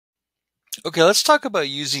Okay, let's talk about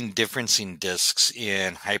using differencing disks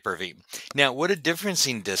in Hyper-V. Now, what a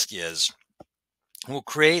differencing disk is, we'll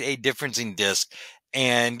create a differencing disk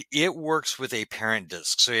and it works with a parent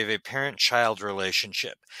disk. So you have a parent-child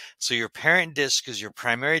relationship. So your parent disk is your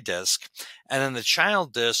primary disk, and then the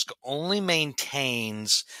child disk only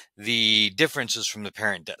maintains the differences from the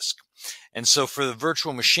parent disk. And so for the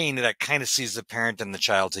virtual machine, that kind of sees the parent and the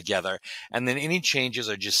child together. And then any changes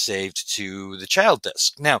are just saved to the child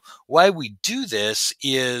disk. Now, why we do this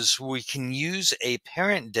is we can use a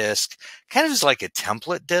parent disk kind of as like a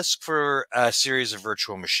template disk for a series of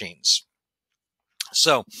virtual machines.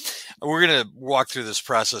 So we're going to walk through this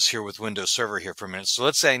process here with Windows Server here for a minute. So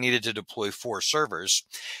let's say I needed to deploy 4 servers,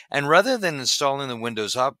 and rather than installing the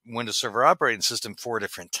Windows Server operating system 4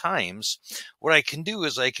 different times, what I can do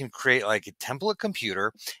is I can create like a template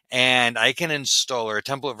computer, and I can install, or a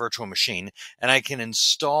template virtual machine, and I can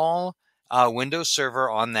install Windows Server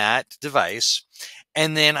on that device.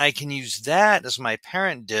 And then I can use that as my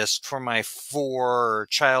parent disk for my 4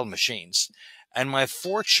 child machines. And my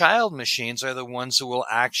 4 child machines are the ones that will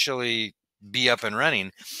actually be up and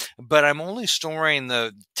running. But I'm only storing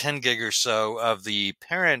the 10 gig or so of the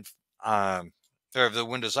parent or of the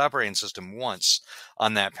Windows operating system once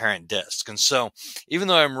on that parent disk. And so even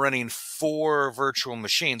though I'm running 4 virtual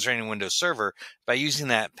machines running Windows Server, by using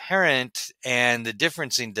that parent and the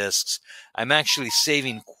differencing disks, I'm actually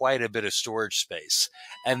saving quite a bit of storage space.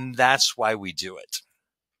 And that's why we do it.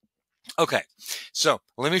 Okay, so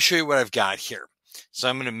let me show you what I've got here. So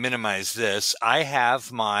I'm going to minimize this. I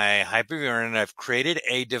have my Hyper-V running. I've created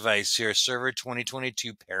a device here, Server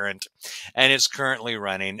 2022 parent, and it's currently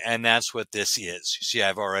running, and that's what this is. You see,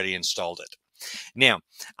 I've already installed it. Now,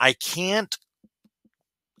 I can't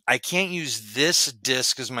use this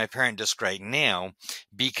disk as my parent disk right now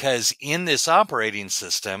because in this operating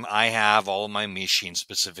system, I have all of my machine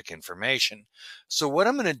specific information. So what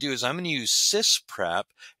I'm going to do is I'm going to use sysprep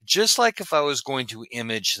just like if I was going to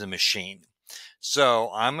image the machine.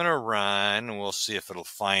 So I'm going to run, and we'll see if it'll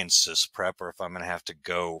find sysprep or if I'm going to have to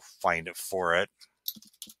go find it for it.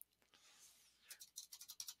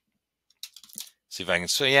 See if I can,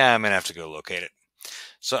 so yeah, I'm going to have to go locate it.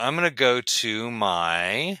 So I'm going to go to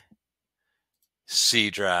my C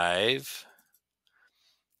drive,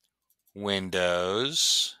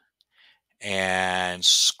 Windows, and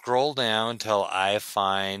scroll down till I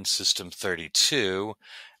find System 32,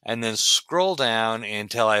 and then scroll down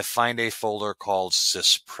until I find a folder called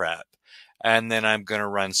sysprep. And then I'm going to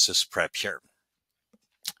run sysprep here.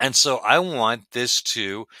 And so I want this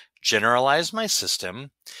to generalize my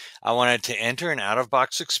system. I want it to enter an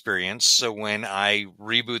out-of-box experience. So when I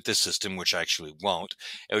reboot the system, which I actually won't,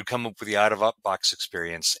 it would come up with the out-of-box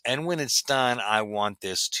experience. And when it's done, I want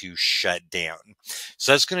this to shut down.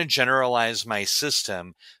 So that's going to generalize my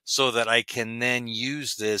system so that I can then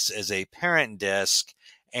use this as a parent disk,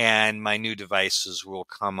 and my new devices will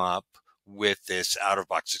come up with this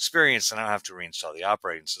out-of-box experience, and I don't have to reinstall the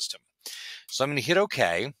operating system. So I'm going to hit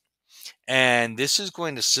OK. And this is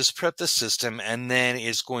going to sysprep the system, and then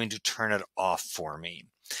it's going to turn it off for me.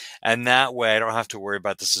 And that way I don't have to worry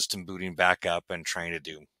about the system booting back up and trying to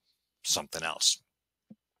do something else.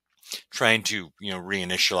 Trying to,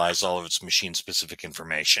 reinitialize all of its machine specific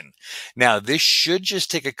information. Now, this should just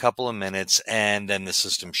take a couple of minutes, and then the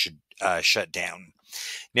system should shut down.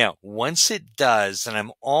 Now, once it does, then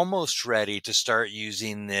I'm almost ready to start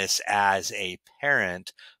using this as a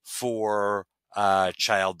parent for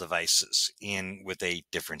child devices with a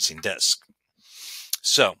differencing disk.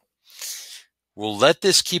 So we'll let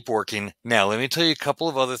this keep working. Now, let me tell you a couple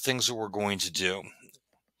of other things that we're going to do.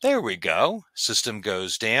 There we go. System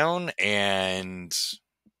goes down, and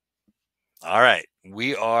all right,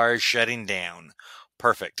 we are shutting down.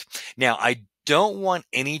 Perfect. Now, I don't want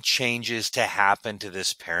any changes to happen to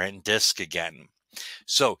this parent disk again.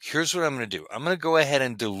 So here's what I'm going to do. I'm going to go ahead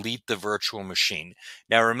and delete the virtual machine.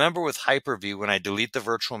 Now remember, with Hyper-V, when I delete the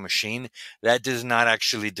virtual machine, that does not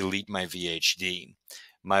actually delete my VHD.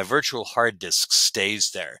 My virtual hard disk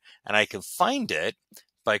stays there, and I can find it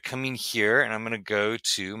by coming here, and I'm going to go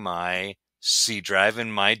to my C drive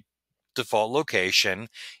in my default location.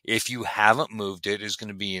 If you haven't moved it, is going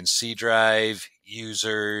to be in C drive,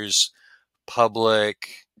 users,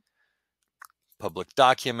 public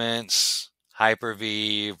documents,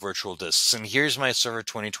 Hyper-V, virtual disks. And here's my Server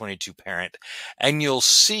 2022 parent. And you'll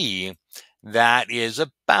see that is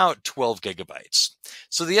about 12 gigabytes.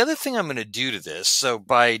 So the other thing I'm going to do to this, so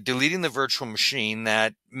by deleting the virtual machine,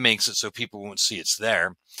 that makes it so people won't see it's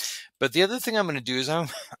there. But the other thing I'm going to do is I'm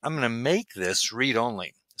going to make this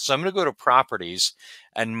read-only. So I'm going to go to Properties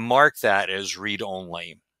and mark that as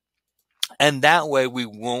read-only. And that way we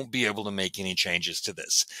won't be able to make any changes to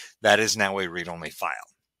this. That is now a read-only file.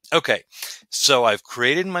 Okay, so I've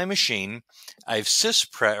created my machine, I've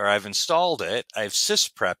installed it, I've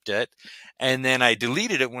sysprepped it, and then I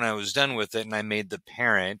deleted it when I was done with it, and I made the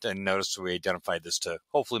parent, and notice we identified this to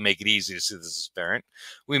hopefully make it easy to see this as parent.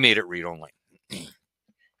 We made it read-only.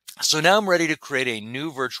 So now I'm ready to create a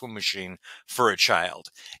new virtual machine for a child.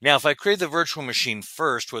 Now, if I create the virtual machine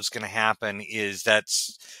first, what's going to happen is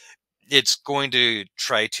it's going to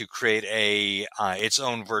try to create its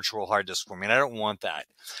own virtual hard disk for me, and I don't want that.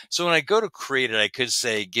 So when I go to create it, I could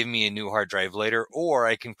say, give me a new hard drive later, or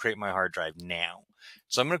I can create my hard drive now.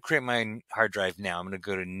 So I'm going to create my hard drive now. I'm going to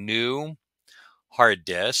go to New Hard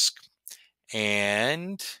Disk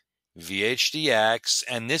and VHDX,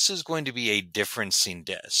 and this is going to be a differencing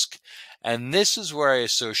disk. And this is where I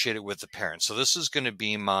associate it with the parent. So this is going to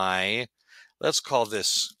be my, let's call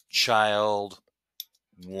this child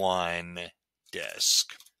 1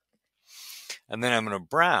 disk. And then I'm going to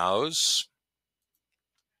browse.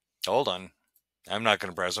 Hold on. I'm not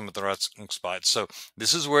going to browse. I'm at the wrong spot. So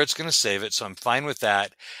this is where it's going to save it. So I'm fine with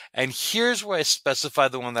that. And here's where I specify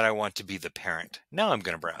the one that I want to be the parent. Now I'm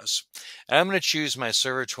going to browse. And I'm going to choose my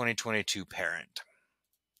Server 2022 parent.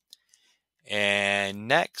 And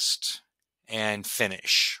next. And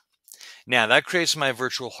finish. Now that creates my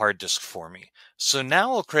virtual hard disk for me. So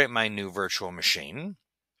now I'll create my new virtual machine.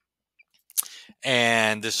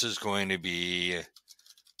 And this is going to be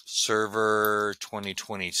Server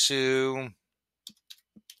 2022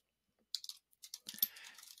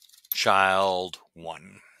 Child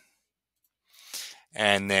 1.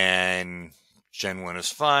 And then Gen 1 is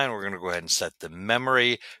fine. We're going to go ahead and set the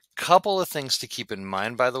memory. Couple of things to keep in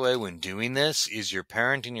mind, by the way, when doing this is your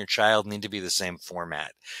parent and your child need to be the same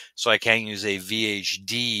format. So I can't use a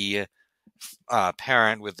VHD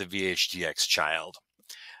parent with the VHDX child.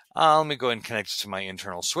 Let me go ahead and connect it to my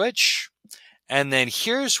internal switch. And then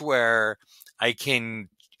here's where I can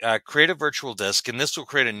create a virtual disk, and this will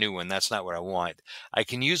create a new one. That's not what I want. I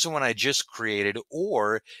can use the one I just created,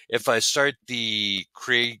 or if I start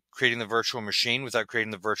creating the virtual machine without creating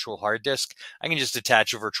the virtual hard disk, I can just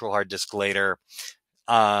attach a virtual hard disk later,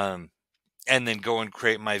 and then go and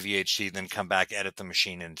create my VHD, then come back, edit the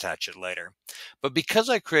machine, and attach it later. But because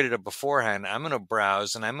I created it beforehand, I'm going to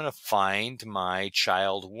browse, and I'm going to find my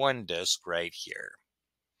child 1 disk right here.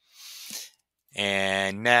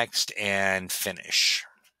 And next, and finish.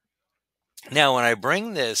 Now, when I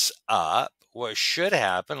bring this up, what should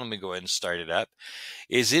happen, let me go ahead and start it up,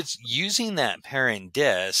 is it's using that parent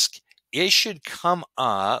disk. It should come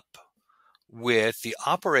up with the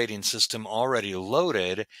operating system already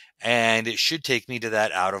loaded, and it should take me to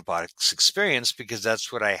that out-of-box experience because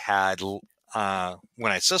that's what I had when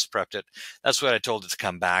I sysprepped it. That's what I told it to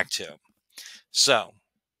come back to. So,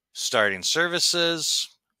 starting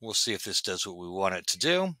services, we'll see if this does what we want it to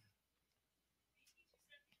do.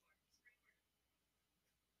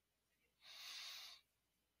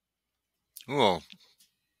 We'll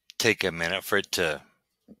take a minute for it to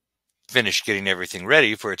finish getting everything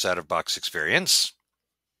ready for its out-of-box experience.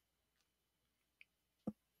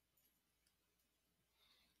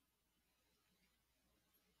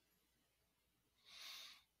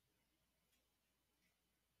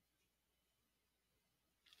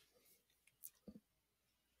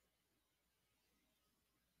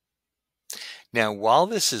 Now, while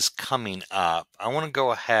this is coming up, I want to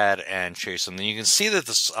go ahead and show you something. You can see that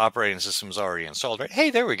this operating system is already installed, right? Hey,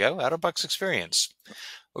 there we go, out-of-box experience.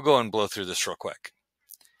 We'll go and blow through this real quick.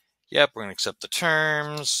 Yep, we're going to accept the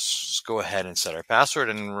terms. Let's go ahead and set our password.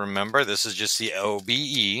 And remember, this is just the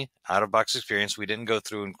OBE, out-of-box experience. We didn't go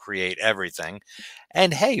through and create everything.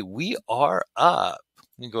 And hey, we are up.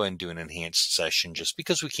 Let me go ahead and do an enhanced session just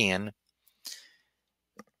because we can.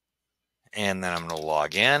 And then I'm going to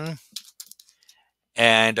log in.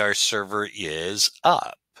 And our server is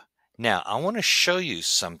up. Now, I want to show you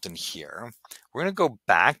something here. We're going to go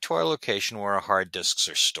back to our location where our hard disks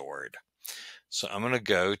are stored. So I'm going to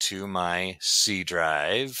go to my C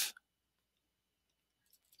drive,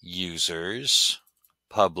 users,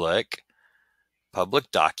 public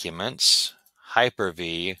documents,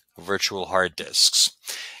 Hyper-V, virtual hard disks.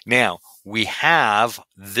 Now, we have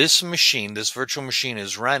this machine, this virtual machine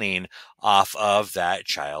is running off of that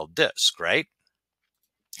child disk, right?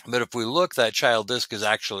 But if we look, that child disk is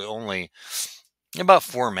actually only about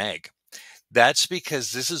 4 meg. That's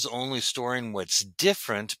because this is only storing what's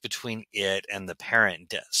different between it and the parent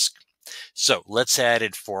disk. So let's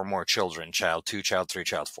add 4 more children, child 2, child 3,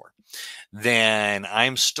 child 4. Then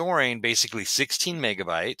I'm storing basically 16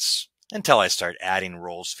 megabytes until I start adding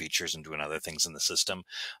roles, features, and doing other things in the system.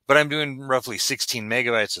 But I'm doing roughly 16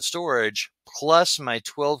 megabytes of storage, plus my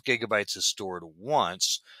 12 gigabytes is stored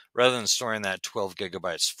once, rather than storing that 12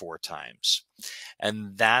 gigabytes 4 times.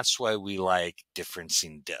 And that's why we like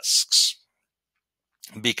differencing disks,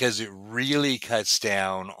 because it really cuts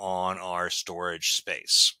down on our storage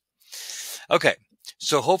space. Okay,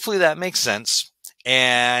 so hopefully that makes sense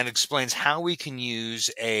and explains how we can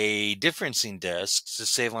use a differencing disk to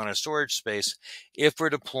save on our storage space if we're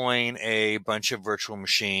deploying a bunch of virtual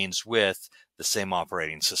machines with the same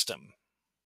operating system.